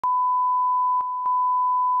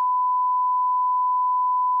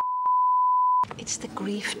It's the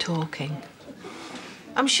grief talking.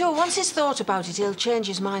 I'm sure once he's thought about it, he'll change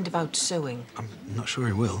his mind about suing. I'm not sure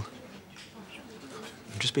he will.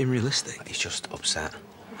 I'm just being realistic. He's just upset.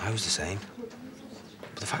 I was the same.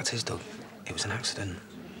 But the fact is, Doug, it was an accident.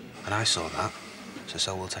 And I saw that,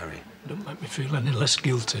 so will Terry. Don't make me feel any less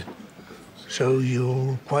guilty. So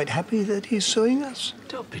you're quite happy that he's suing us?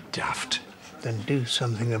 Don't be daft. Then do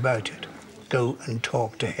something about it. Go and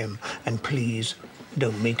talk to him. And please,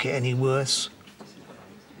 don't make it any worse.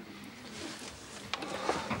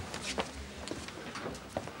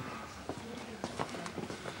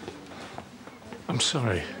 I'm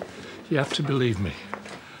sorry. You have to believe me.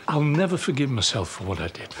 I'll never forgive myself for what I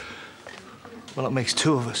did. Well, it makes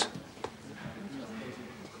two of us.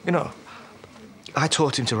 You know, I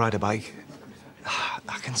taught him to ride a bike.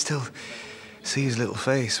 I can still see his little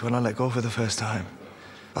face when I let go for the first time.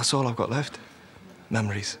 That's all I've got left.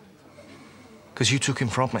 Memories. Because you took him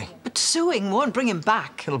from me. But suing won't bring him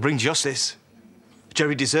back. It'll bring justice.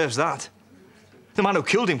 Jerry deserves that. The man who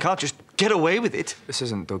killed him can't just get away with it. This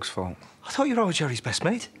isn't Doug's fault. I thought you were Jerry's best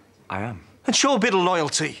mate. I am. And show a bit of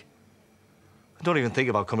loyalty. And don't even think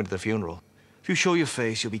about coming to the funeral. If you show your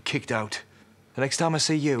face, you'll be kicked out. The next time I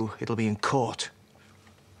see you, it'll be in court.